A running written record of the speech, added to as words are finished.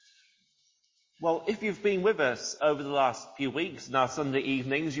Well, if you've been with us over the last few weeks in our Sunday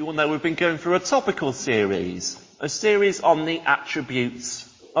evenings, you will know we've been going through a topical series, a series on the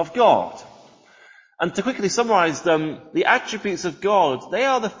attributes of God. And to quickly summarise them, the attributes of God, they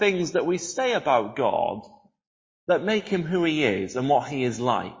are the things that we say about God that make him who he is and what he is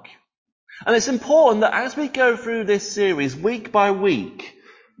like. And it's important that as we go through this series week by week,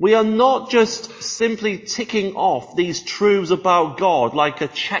 we are not just simply ticking off these truths about God like a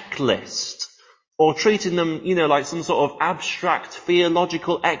checklist, or treating them, like some sort of abstract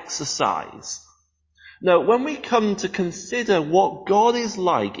theological exercise. No, when we come to consider what God is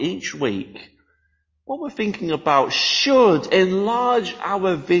like each week, what we're thinking about should enlarge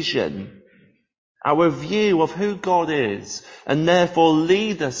our vision, our view of who God is, and therefore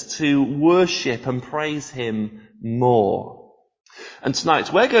lead us to worship and praise him more. And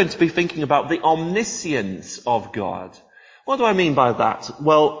tonight we're going to be thinking about the omniscience of God. What do I mean by that?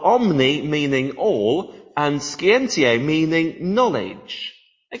 Well, omni meaning all, and scientia meaning knowledge.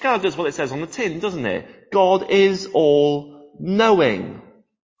 It kind of does what it says on the tin, doesn't it? God is all-knowing.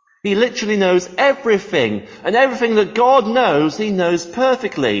 He literally knows everything, and everything that God knows, he knows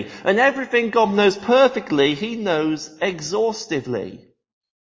perfectly. And everything God knows perfectly, he knows exhaustively.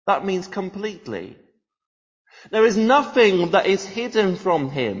 That means completely. There is nothing that is hidden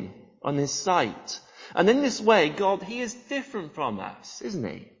from him on his sight. And in this way, God, he is different from us, isn't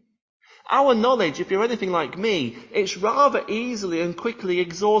he? Our knowledge, if you're anything like me, it's rather easily and quickly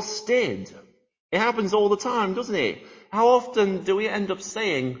exhausted. It happens all the time, doesn't it? How often do we end up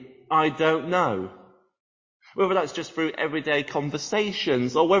saying, I don't know? Whether that's just through everyday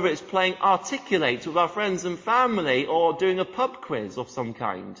conversations, or whether it's playing Articulate with our friends and family, or doing a pub quiz of some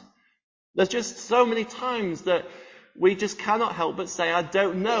kind. There's just so many times that we just cannot help but say, I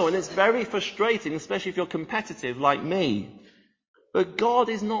don't know. And it's very frustrating, especially if you're competitive like me. But God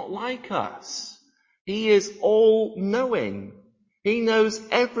is not like us. He is all-knowing. He knows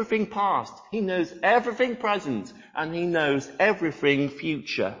everything past. He knows everything present. And he knows everything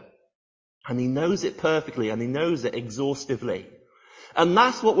future. And he knows it perfectly, and he knows it exhaustively. And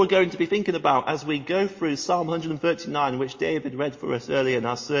that's what we're going to be thinking about as we go through Psalm 139, which David read for us earlier in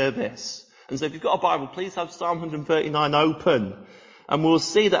our service. And so if you've got a Bible, please have Psalm 139 open. And we'll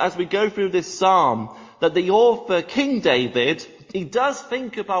see that as we go through this psalm, that the author, King David, he does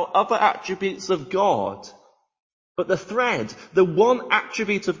think about other attributes of God. But the thread, the one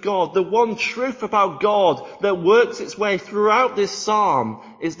attribute of God, the one truth about God that works its way throughout this psalm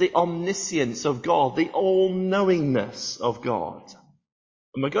is the omniscience of God, the all-knowingness of God.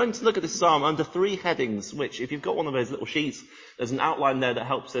 And we're going to look at this psalm under three headings, which, if you've got one of those little sheets, there's an outline there that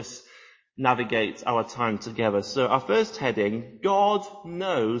helps us navigate our time together. So our first heading, God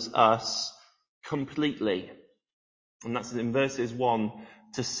knows us completely. And that's in verses 1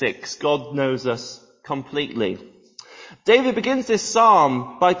 to 6. God knows us completely. David begins this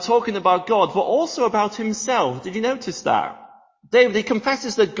psalm by talking about God, but also about himself. Did you notice that? David, he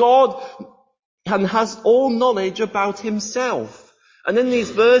confesses that God has all knowledge about himself. And in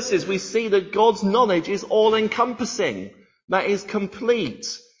these verses, we see that God's knowledge is all-encompassing. That is complete.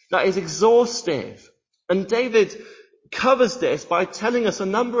 That is exhaustive. And David covers this by telling us a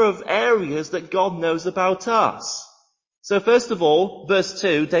number of areas that God knows about us. So first of all, verse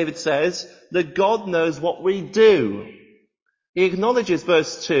 2, David says that God knows what we do. He acknowledges,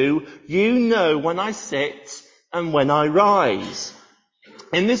 verse 2, you know when I sit and when I rise.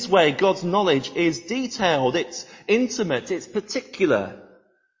 In this way, God's knowledge is detailed, it's intimate, it's particular.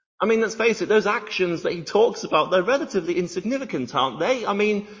 I mean, let's face it, those actions that he talks about, they're relatively insignificant, aren't they? I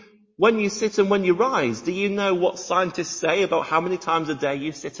mean, when you sit and when you rise, do you know what scientists say about how many times a day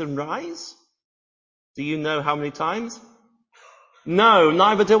you sit and rise? Do you know how many times? No,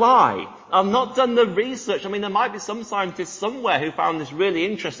 neither do I. I've not done the research. I mean, there might be some scientists somewhere who found this really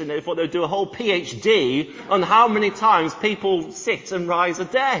interesting. They thought they'd do a whole PhD on how many times people sit and rise a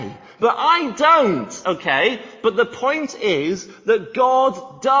day. But I don't, okay? But the point is that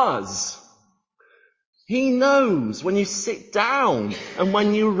God does. He knows when you sit down and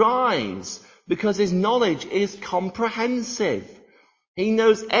when you rise, because his knowledge is comprehensive. He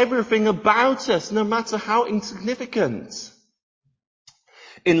knows everything about us, no matter how insignificant.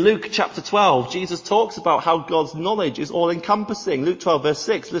 In Luke chapter 12, Jesus talks about how God's knowledge is all-encompassing. Luke 12 verse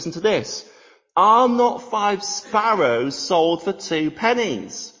 6, listen to this. Are not 5 sparrows sold for 2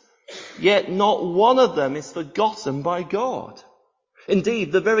 pennies? Yet not one of them is forgotten by God.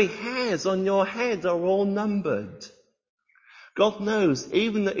 Indeed, the very hairs on your head are all numbered. God knows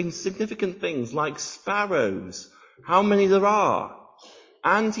even the insignificant things like sparrows, how many there are.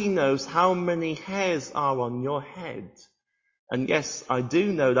 And he knows how many hairs are on your head. And yes, I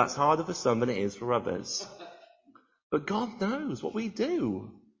do know that's harder for some than it is for others. But God knows what we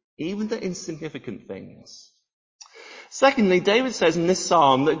do, even the insignificant things. Secondly, David says in this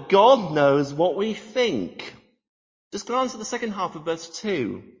psalm that God knows what we think. Just glance at the second half of verse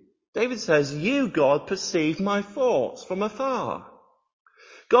 2. David says, "You, God, perceive my thoughts from afar."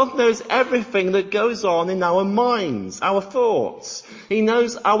 God knows everything that goes on in our minds, our thoughts. He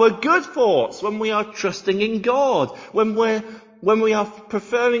knows our good thoughts when we are trusting in God, when we are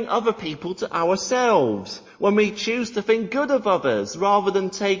preferring other people to ourselves, when we choose to think good of others rather than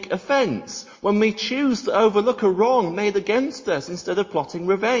take offence, when we choose to overlook a wrong made against us instead of plotting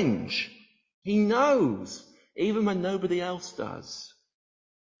revenge. He knows, even when nobody else does.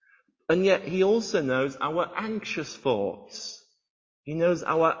 And yet he also knows our anxious thoughts. He knows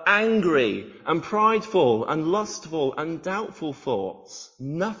our angry and prideful and lustful and doubtful thoughts.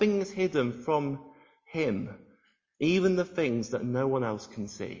 Nothing is hidden from him, even the things that no one else can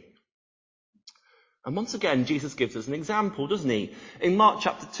see. And once again, Jesus gives us an example, doesn't he? In Mark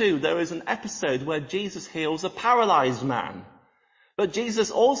chapter 2, there is an episode where Jesus heals a paralyzed man. But Jesus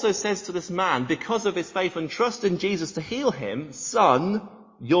also says to this man, because of his faith and trust in Jesus to heal him, "Son,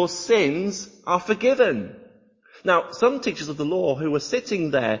 your sins are forgiven." Now, some teachers of the law who were sitting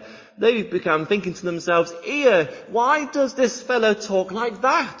there, they began thinking to themselves, why does this fellow talk like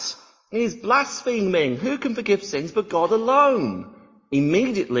that? He's blaspheming. Who can forgive sins but God alone?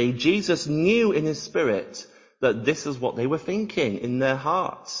 Immediately, Jesus knew in his spirit that this is what they were thinking in their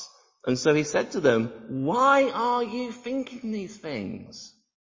hearts. And so he said to them, "Why are you thinking these things?"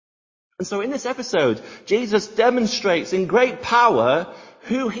 And so in this episode, Jesus demonstrates in great power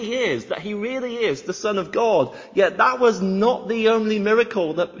who he is, that he really is the Son of God. Yet that was not the only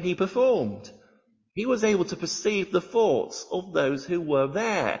miracle that he performed. He was able to perceive the thoughts of those who were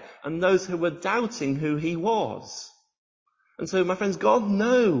there and those who were doubting who he was. And so, my friends, God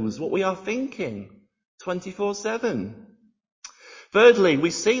knows what we are thinking 24/7. Thirdly, we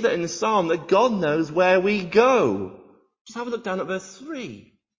see that in the psalm that God knows where we go. Just have a look down at verse 3.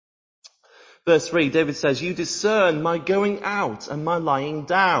 Verse 3, David says, "You discern my going out and my lying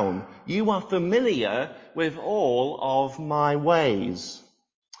down. You are familiar with all of my ways."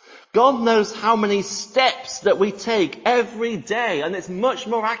 God knows how many steps that we take every day, and it's much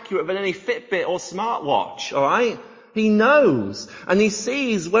more accurate than any Fitbit or smartwatch, alright? He knows, and he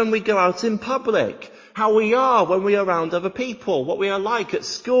sees when we go out in public, how we are when we are around other people, what we are like at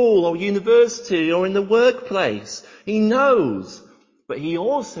school or university or in the workplace. He knows. But he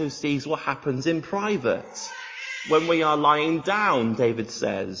also sees what happens in private. When we are lying down, David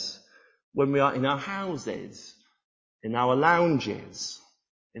says. When we are in our houses, in our lounges,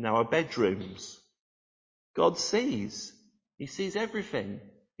 in our bedrooms. God sees. He sees everything.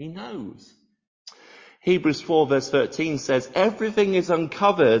 He knows. Hebrews 4 verse 13 says, "Everything is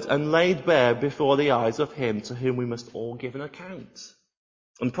uncovered and laid bare before the eyes of him to whom we must all give an account."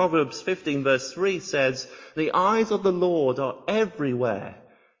 And Proverbs 15 verse 3 says, "The eyes of the Lord are everywhere,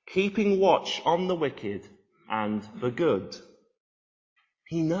 keeping watch on the wicked and the good."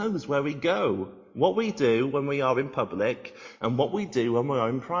 He knows where we go, what we do when we are in public, and what we do when we are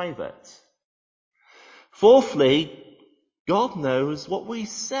in private. Fourthly, God knows what we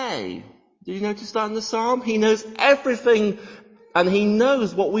say. Did you notice that in the psalm? He knows everything, and he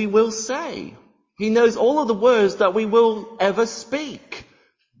knows what we will say. He knows all of the words that we will ever speak.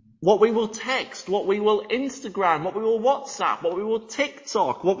 What we will text, what we will Instagram, what we will WhatsApp, what we will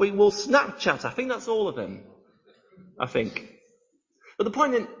TikTok, what we will Snapchat. I think that's all of them. I think. But the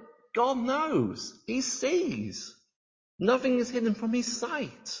point is, God knows. He sees. Nothing is hidden from his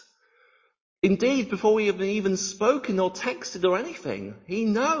sight. Indeed, before we have even spoken or texted or anything, he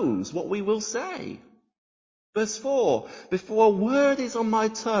knows what we will say. Verse 4, "Before a word is on my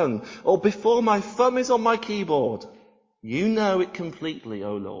tongue, or before my thumb is on my keyboard, you know it completely,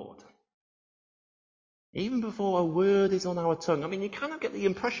 O Lord." Even before a word is on our tongue. I mean, you kind of get the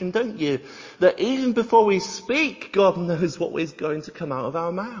impression, don't you, that even before we speak, God knows what is going to come out of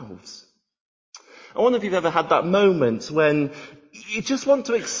our mouths. I wonder if you've ever had that moment when you just want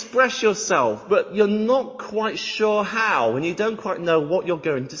to express yourself, but you're not quite sure how, and you don't quite know what you're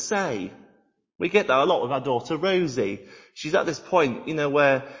going to say. We get that a lot with our daughter Rosie. She's at this point,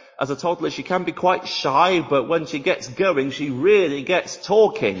 where as a toddler she can be quite shy, but when she gets going, she really gets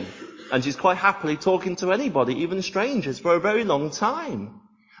talking. And she's quite happily talking to anybody, even strangers, for a very long time.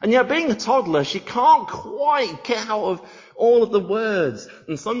 And yet being a toddler, she can't quite get out of all of the words.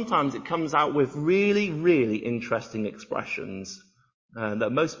 And sometimes it comes out with really, really interesting expressions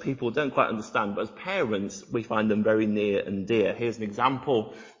that most people don't quite understand, but as parents, we find them very near and dear. Here's an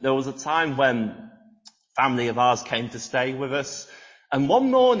example. There was a time when Family of ours came to stay with us. And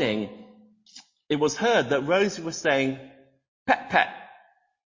one morning, it was heard that Rosie was saying, "Pet, pet,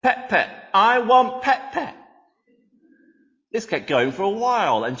 pet, pet, I want pet, pet." This kept going for a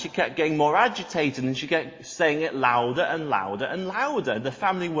while, and she kept getting more agitated, and she kept saying it louder and louder and louder. The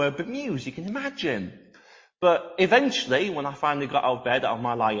family were bemused, you can imagine. But eventually, when I finally got out of bed, out of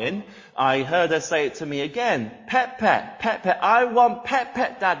my lie-in, I heard her say it to me again. "Pet, pet, pet, pet, I want pet,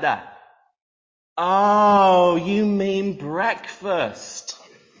 pet, Dada." "Oh, you mean breakfast."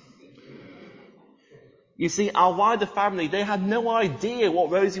 You see, our wider family, they had no idea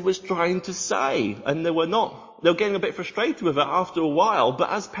what Rosie was trying to say, and they were getting a bit frustrated with it after a while, but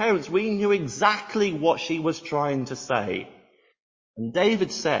as parents, we knew exactly what she was trying to say. And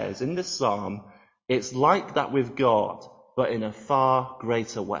David says in this psalm, it's like that with God, but in a far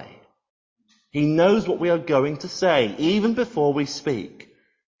greater way. He knows what we are going to say, even before we speak.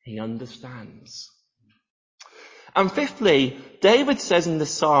 He understands. And fifthly, David says in the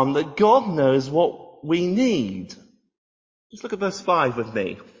psalm that God knows what we need. Just look at verse 5 with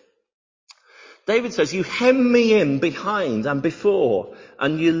me. David says, "You hem me in behind and before,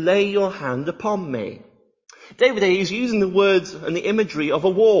 and you lay your hand upon me." David here is using the words and the imagery of a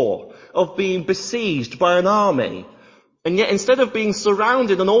war, of being besieged by an army. And yet instead of being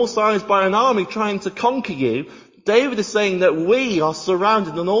surrounded on all sides by an army trying to conquer you, David is saying that we are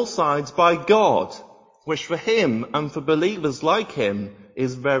surrounded on all sides by God, which for him and for believers like him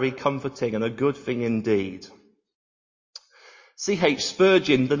is very comforting and a good thing indeed. C.H.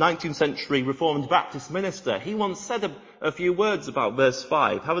 Spurgeon, the 19th century Reformed Baptist minister, he once said a few words about verse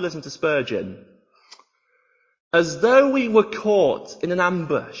 5. Have a listen to Spurgeon. "As though we were caught in an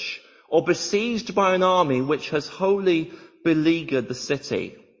ambush or besieged by an army which has wholly beleaguered the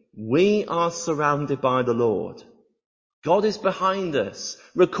city, we are surrounded by the Lord. God is behind us,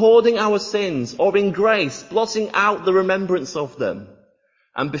 recording our sins, or in grace, blotting out the remembrance of them.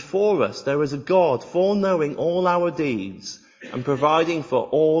 And before us there is a God foreknowing all our deeds and providing for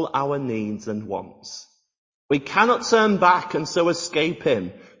all our needs and wants. We cannot turn back and so escape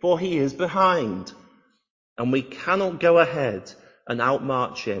him, for he is behind. And we cannot go ahead and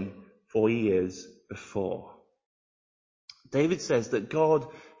outmarch him, for he is before." David says that God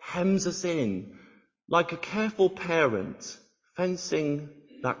hems us in like a careful parent fencing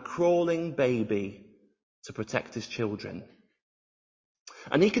that crawling baby to protect his children.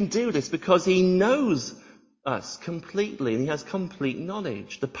 And he can do this because he knows us completely, and he has complete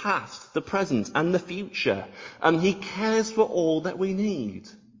knowledge, the past, the present, and the future, and he cares for all that we need.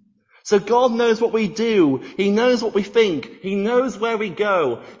 So God knows what we do, he knows what we think, he knows where we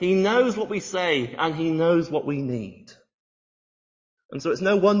go, he knows what we say, and he knows what we need. And so it's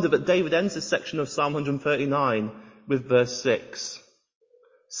no wonder that David ends this section of Psalm 139 with verse 6.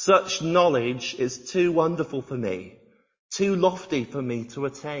 "Such knowledge is too wonderful for me, too lofty for me to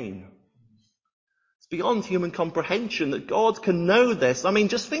attain." It's beyond human comprehension that God can know this. I mean,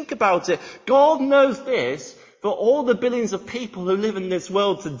 just think about it. God knows this for all the billions of people who live in this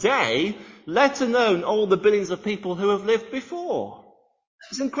world today, let alone all the billions of people who have lived before.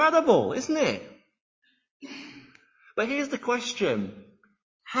 It's incredible, isn't it? But here's the question.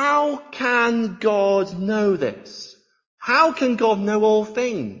 How can God know this? How can God know all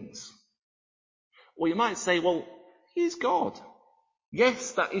things? Well, you might say, well, he's God.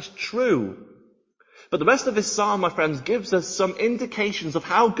 Yes, that is true. But the rest of this psalm, my friends, gives us some indications of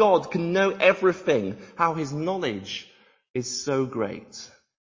how God can know everything, how his knowledge is so great.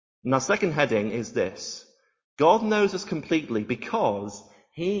 And our second heading is this. God knows us completely because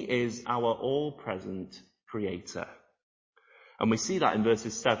he is our all-present creator. And we see that in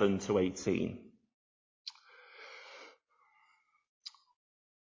verses 7 to 18.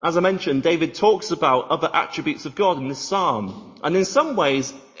 As I mentioned, David talks about other attributes of God in this psalm. And in some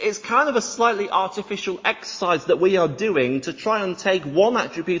ways, it's kind of a slightly artificial exercise that we are doing to try and take one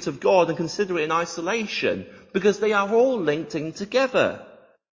attribute of God and consider it in isolation, because they are all linked in together.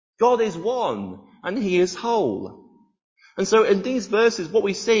 God is one, and he is whole. And so in these verses, what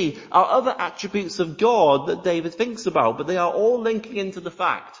we see are other attributes of God that David thinks about, but they are all linking into the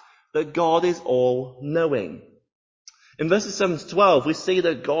fact that God is all-knowing. In verses 7 to 12, we see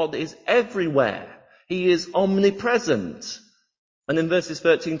that God is everywhere. He is omnipresent. And in verses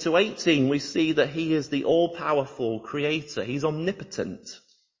 13 to 18, we see that he is the all-powerful creator. He's omnipotent.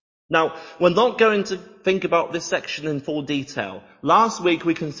 Now, we're not going to think about this section in full detail. Last week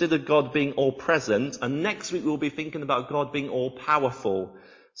we considered God being all-present, and next week we'll be thinking about God being all-powerful.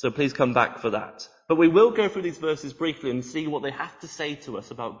 So please come back for that. But we will go through these verses briefly and see what they have to say to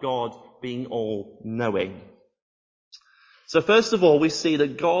us about God being all-knowing. So first of all, we see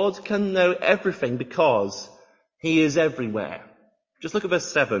that God can know everything because he is everywhere. Just look at verse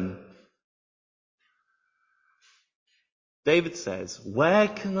 7. David says, "Where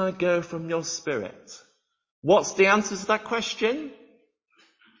can I go from your spirit?" What's the answer to that question?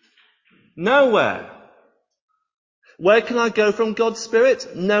 Nowhere. Where can I go from God's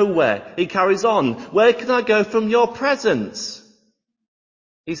Spirit? Nowhere. He carries on. Where can I go from your presence?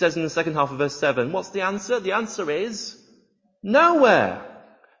 He says in the second half of verse 7. What's the answer? The answer is nowhere.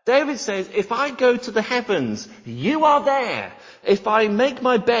 David says, if I go to the heavens, you are there. If I make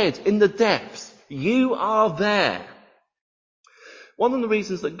my bed in the depths, you are there. One of the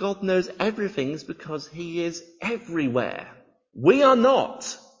reasons that God knows everything is because he is everywhere. We are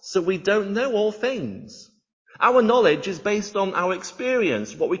not, so we don't know all things. Our knowledge is based on our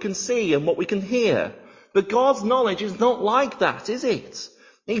experience, what we can see and what we can hear. But God's knowledge is not like that, is it?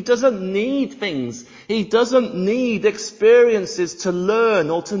 He doesn't need things. He doesn't need experiences to learn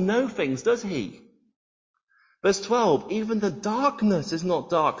or to know things, does he? Verse 12, even the darkness is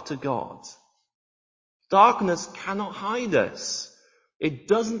not dark to God. Darkness cannot hide us. It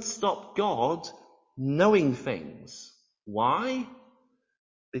doesn't stop God knowing things. Why?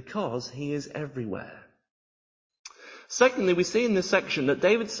 Because he is everywhere. Secondly, we see in this section that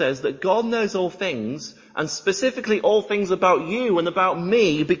David says that God knows all things, and specifically all things about you and about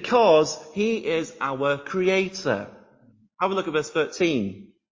me, because he is our creator. Have a look at verse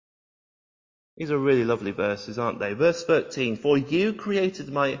 13. These are really lovely verses, aren't they? Verse 13, "For you created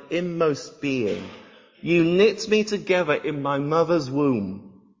my inmost being. You knit me together in my mother's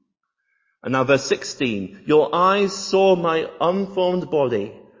womb." And now verse 16, "Your eyes saw my unformed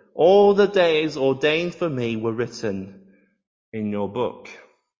body. All the days ordained for me were written in your book."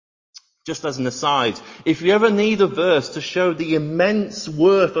 Just as an aside, if you ever need a verse to show the immense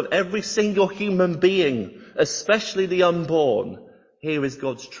worth of every single human being, especially the unborn, here is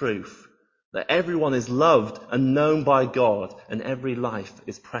God's truth. That everyone is loved and known by God, and every life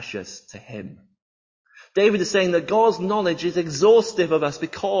is precious to him. David is saying that God's knowledge is exhaustive of us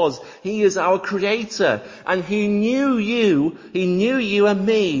because he is our creator, and he knew you and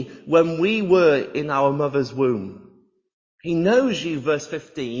me when we were in our mother's womb. He knows you, verse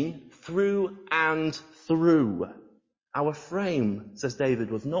 15, through and through. Our frame, says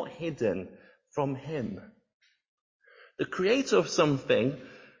David, was not hidden from him. The creator of something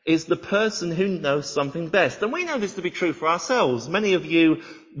is the person who knows something best. And we know this to be true for ourselves. Many of you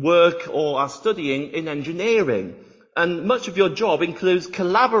work or are studying in engineering, and much of your job includes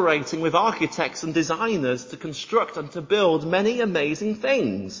collaborating with architects and designers to construct and to build many amazing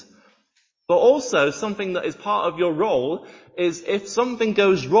things. But also something that is part of your role is if something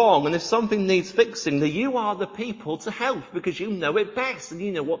goes wrong and if something needs fixing, that you are the people to help because you know it best and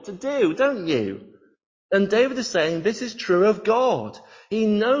you know what to do, don't you? And David is saying this is true of God. He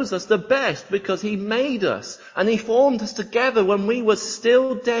knows us the best because he made us and he formed us together when we were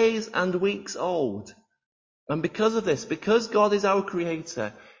still days and weeks old. And because of this, because God is our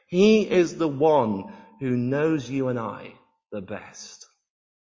creator, he is the one who knows you and I the best.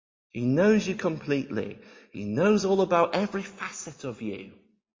 He knows you completely. He knows all about every facet of you.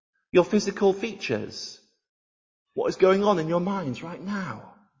 Your physical features. What is going on in your minds right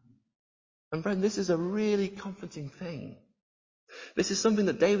now. And friend, this is a really comforting thing. This is something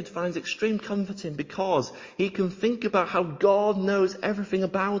that David finds extreme comfort in because he can think about how God knows everything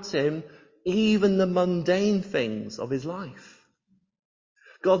about him, even the mundane things of his life.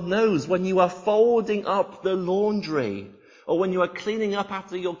 God knows when you are folding up the laundry or when you are cleaning up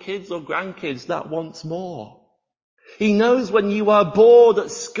after your kids or grandkids that wants more. He knows when you are bored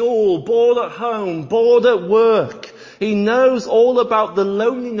at school, bored at home, bored at work. He knows all about the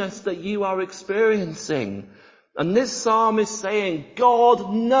loneliness that you are experiencing. And this psalm is saying,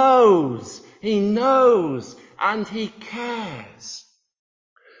 God knows. He knows and he cares.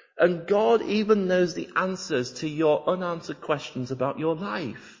 And God even knows the answers to your unanswered questions about your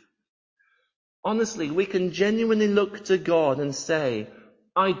life. Honestly, we can genuinely look to God and say,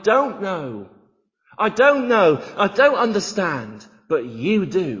 I don't know. I don't know. I don't understand. But you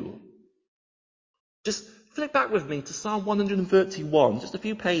do. Just flip back with me to Psalm 131, just a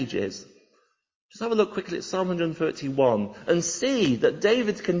few pages. Just have a look quickly at Psalm 131 and see that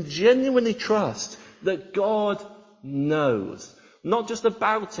David can genuinely trust that God knows. Not just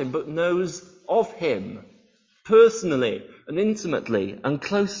about him, but knows of him personally and intimately and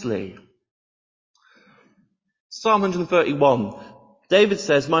closely. Psalm 131. David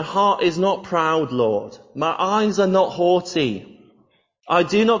says, my heart is not proud, Lord. My eyes are not haughty. I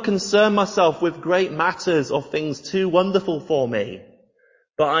do not concern myself with great matters or things too wonderful for me.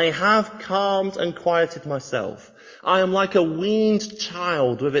 but I have calmed and quieted myself. I am like a weaned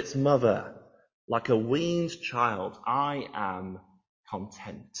child with its mother. Like a weaned child, I am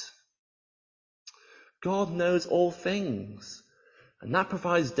content. God knows all things, and that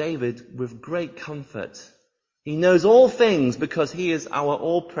provides David with great comfort. He knows all things because he is our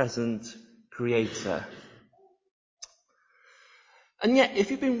all-present creator. And yet, if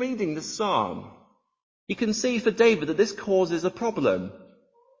you've been reading the psalm, you can see for David that this causes a problem.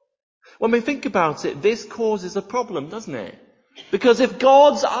 When we think about it, this causes a problem, doesn't it? Because if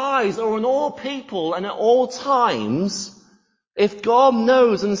God's eyes are on all people and at all times, if God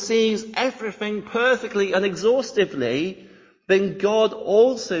knows and sees everything perfectly and exhaustively, then God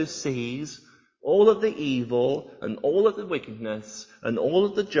also sees all of the evil and all of the wickedness and all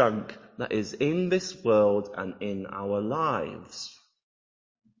of the junk that is in this world and in our lives.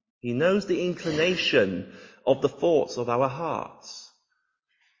 He knows the inclination of the thoughts of our hearts.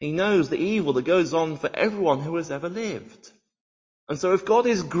 He knows the evil that goes on for everyone who has ever lived. And so if God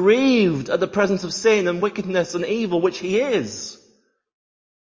is grieved at the presence of sin and wickedness and evil, which he is,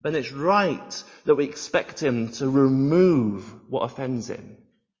 then it's right that we expect him to remove what offends him.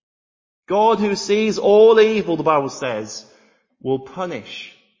 God, who sees all evil, the Bible says, will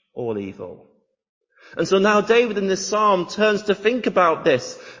punish all evil. And so now David in this psalm turns to think about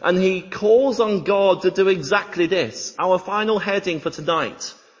this, and he calls on God to do exactly this. Our final heading for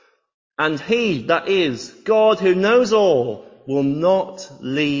tonight. And he, that is, God who knows all, will not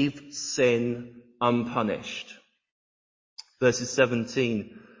leave sin unpunished. Verses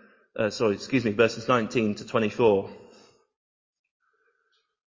 19 to 24.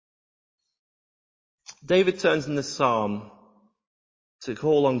 David turns in this psalm to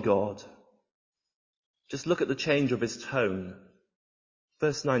call on God. Just look at the change of his tone.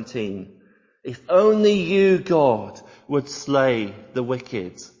 Verse 19. If only you, God, would slay the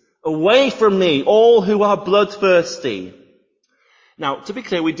wicked. Away from me, all who are bloodthirsty. Now, to be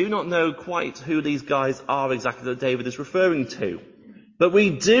clear, we do not know quite who these guys are exactly that David is referring to. But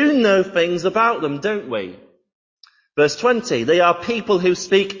we do know things about them, don't we? Verse 20, they are people who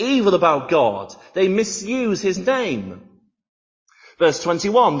speak evil about God. They misuse his name. Verse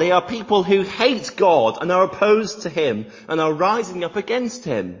 21, they are people who hate God and are opposed to him and are rising up against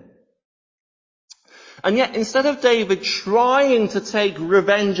him. And yet, instead of David trying to take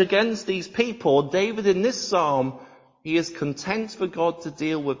revenge against these people, David in this psalm, he is content for God to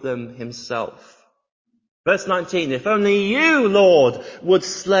deal with them himself. Verse 19, if only you, Lord, would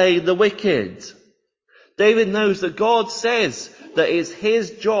slay the wicked. David knows that God says that it is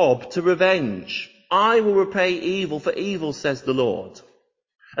his job to revenge. I will repay evil for evil, says the Lord.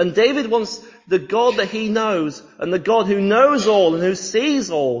 And David wants the God that he knows and the God who knows all and who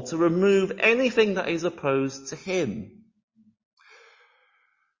sees all to remove anything that is opposed to him.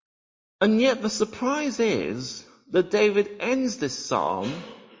 And yet the surprise is that David ends this psalm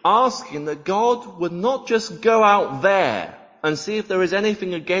asking that God would not just go out there and see if there is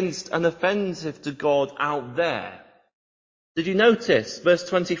anything against and offensive to God out there. Did you notice? Verse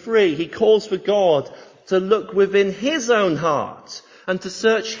 23, he calls for God to look within his own heart and to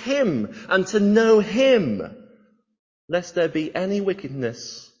search him and to know him, lest there be any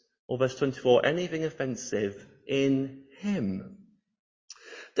wickedness, or verse 24, anything offensive in him.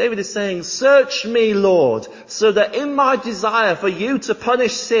 David is saying, search me, Lord, so that in my desire for you to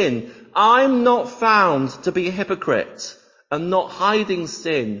punish sin, I'm not found to be a hypocrite and not hiding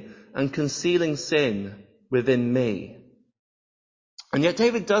sin and concealing sin within me. And yet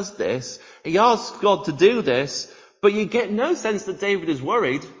David does this. He asks God to do this, but you get no sense that David is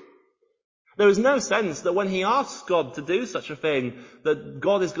worried. There is no sense that when he asks God to do such a thing, that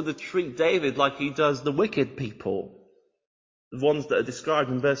God is going to treat David like he does the wicked people, the ones that are described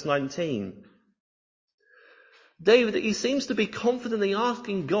in verse 19. David, he seems to be confidently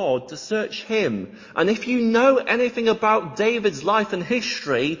asking God to search him. And if you know anything about David's life and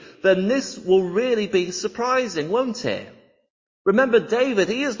history, then this will really be surprising, won't it? Remember David,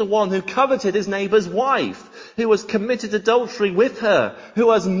 he is the one who coveted his neighbour's wife, who has committed adultery with her,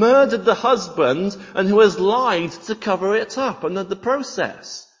 who has murdered the husband, and who has lied to cover it up under the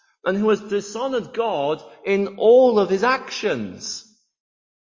process, and who has dishonoured God in all of his actions.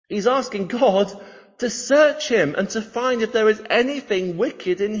 He's asking God to search him and to find if there is anything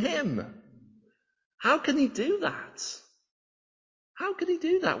wicked in him. How can he do that? How can he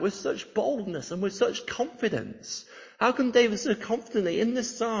do that with such boldness and with such confidence? How can David so confidently in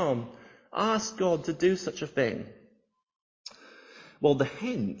this psalm ask God to do such a thing? Well, the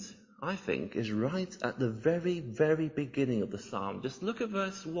hint, I think, is right at the very, very beginning of the psalm. Just look at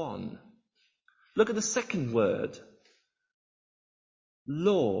verse 1. Look at the second word.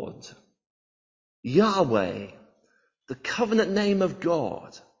 Lord, Yahweh, the covenant name of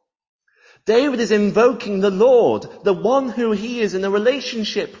God. David is invoking the Lord, the one who he is in a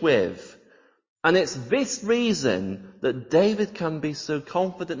relationship with. And it's this reason that David can be so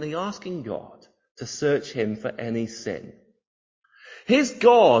confidently asking God to search him for any sin. His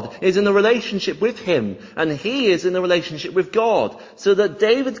God is in a relationship with him, and he is in a relationship with God, so that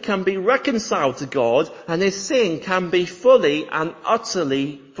David can be reconciled to God, and his sin can be fully and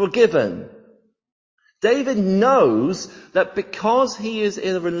utterly forgiven. David knows that because he is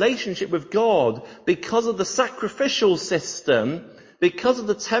in a relationship with God, because of the sacrificial system, because of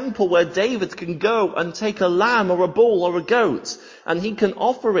the temple where David can go and take a lamb or a bull or a goat, and he can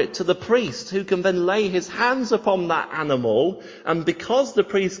offer it to the priest who can then lay his hands upon that animal, and because the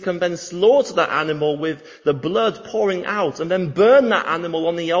priest can then slaughter that animal with the blood pouring out and then burn that animal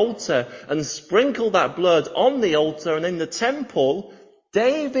on the altar and sprinkle that blood on the altar and in the temple,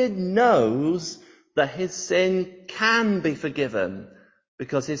 David knows that his sin can be forgiven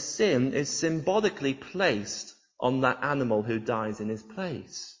because his sin is symbolically placed on that animal who dies in his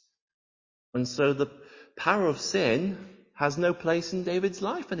place. And so the power of sin has no place in David's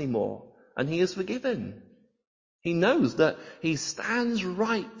life anymore, and he is forgiven. He knows that he stands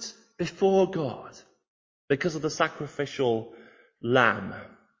right before God because of the sacrificial lamb.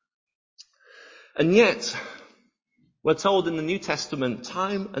 And yet, we're told in the New Testament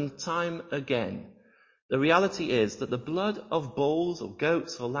time and time again, the reality is that the blood of bulls or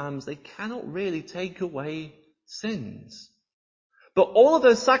goats or lambs, they cannot really take away sins. But all of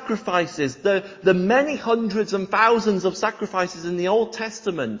those sacrifices, the many hundreds and thousands of sacrifices in the Old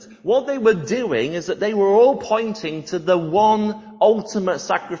Testament, what they were doing is that they were all pointing to the one ultimate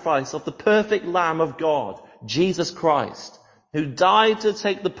sacrifice of the perfect Lamb of God, Jesus Christ, who died to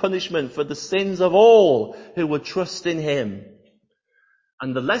take the punishment for the sins of all who would trust in him.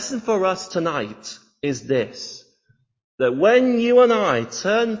 And the lesson for us tonight is this: that when you and I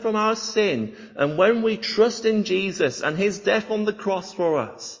turn from our sin and when we trust in Jesus and his death on the cross for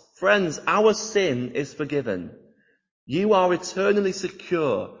us, friends, our sin is forgiven. You are eternally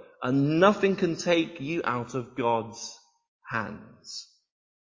secure and nothing can take you out of God's hands.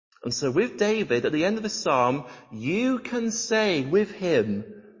 And so with David, at the end of the psalm, you can say with him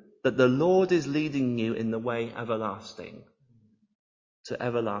that the Lord is leading you in the way everlasting, to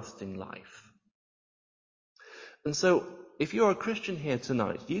everlasting life. And so, if you're a Christian here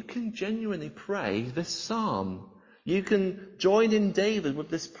tonight, you can genuinely pray this psalm. You can join in David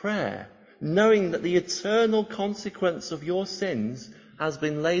with this prayer, knowing that the eternal consequence of your sins has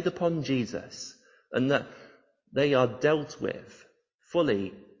been laid upon Jesus, and that they are dealt with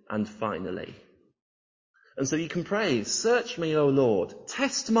fully and finally. And so you can pray, search me, O Lord,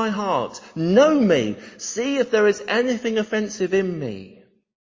 test my heart, know me, see if there is anything offensive in me.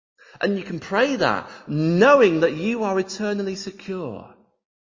 And you can pray that, knowing that you are eternally secure.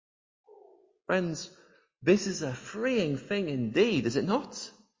 Friends, this is a freeing thing indeed, is it not?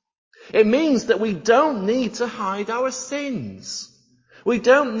 It means that we don't need to hide our sins. We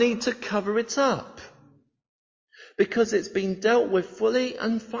don't need to cover it up. Because it's been dealt with fully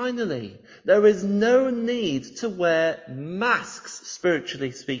and finally. There is no need to wear masks,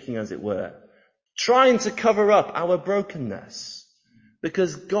 spiritually speaking, as it were, trying to cover up our brokenness.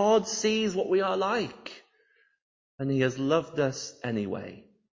 Because God sees what we are like. And he has loved us anyway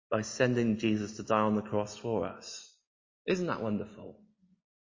by sending Jesus to die on the cross for us. Isn't that wonderful?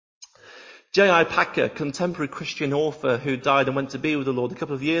 J.I. Packer, contemporary Christian author who died and went to be with the Lord a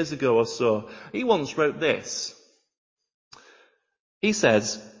couple of years ago or so, he once wrote this. He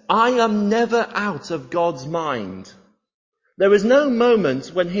says, I am never out of God's mind. There is no moment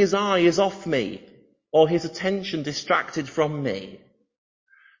when his eye is off me or his attention distracted from me.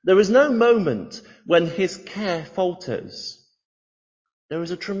 There is no moment when his care falters. There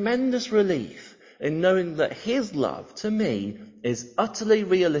is a tremendous relief in knowing that his love to me is utterly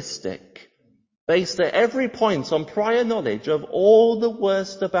realistic, based at every point on prior knowledge of all the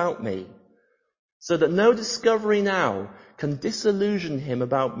worst about me, so that no discovery now can disillusion him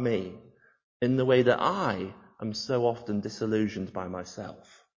about me in the way that I am so often disillusioned by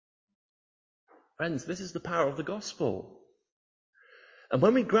myself. Friends, this is the power of the gospel. And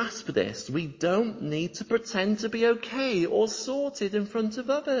when we grasp this, we don't need to pretend to be okay or sorted in front of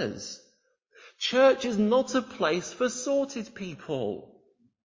others. Church is not a place for sorted people.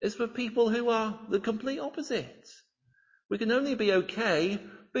 It's for people who are the complete opposite. We can only be okay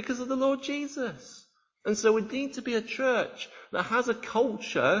because of the Lord Jesus. And so we need to be a church that has a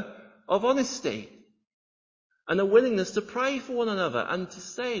culture of honesty and a willingness to pray for one another and to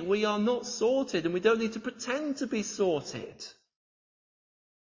say we are not sorted and we don't need to pretend to be sorted.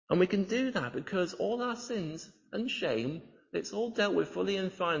 And we can do that because all our sins and shame, it's all dealt with fully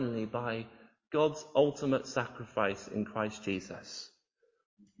and finally by God's ultimate sacrifice in Christ Jesus.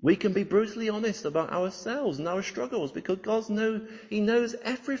 We can be brutally honest about ourselves and our struggles because He knows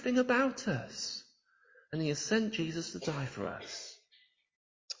everything about us. And He has sent Jesus to die for us.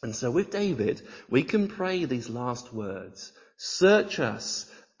 And so with David, we can pray these last words. Search us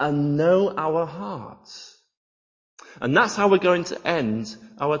and know our hearts. And that's how we're going to end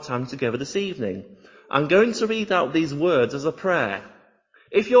our time together this evening. I'm going to read out these words as a prayer.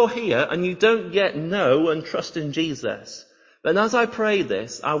 If you're here and you don't yet know and trust in Jesus, then as I pray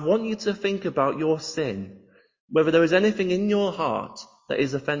this, I want you to think about your sin, whether there is anything in your heart that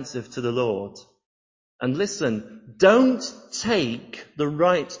is offensive to the Lord. And listen, don't take the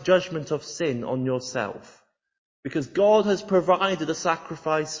right judgment of sin on yourself, because God has provided a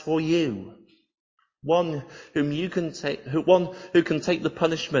sacrifice for you. One who can take the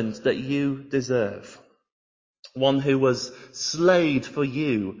punishment that you deserve. One who was slayed for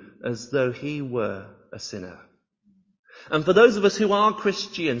you as though he were a sinner. And for those of us who are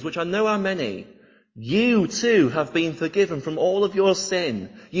Christians, which I know are many, you too have been forgiven from all of your sin.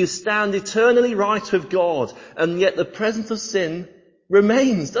 You stand eternally right with God, and yet the presence of sin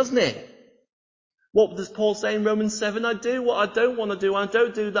remains, doesn't it? What does Paul say in Romans 7? I do what I don't want to do, I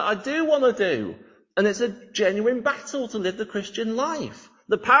don't do that I do want to do. And it's a genuine battle to live the Christian life.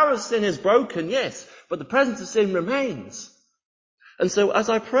 The power of sin is broken, yes, but the presence of sin remains. And so as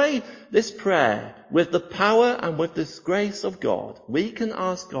I pray this prayer with the power and with this grace of God, we can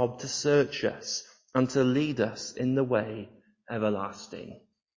ask God to search us and to lead us in the way everlasting.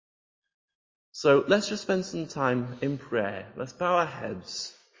 So let's just spend some time in prayer. Let's bow our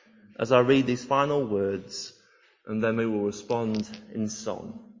heads as I read these final words, and then we will respond in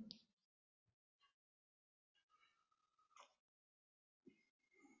song.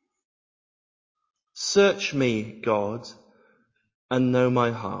 Search me, God, and know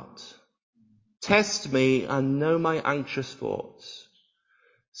my heart. Test me and know my anxious thoughts.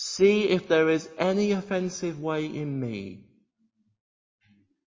 See if there is any offensive way in me.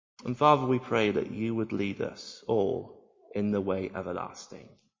 And Father, we pray that you would lead us all in the way everlasting.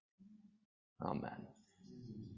 Amen.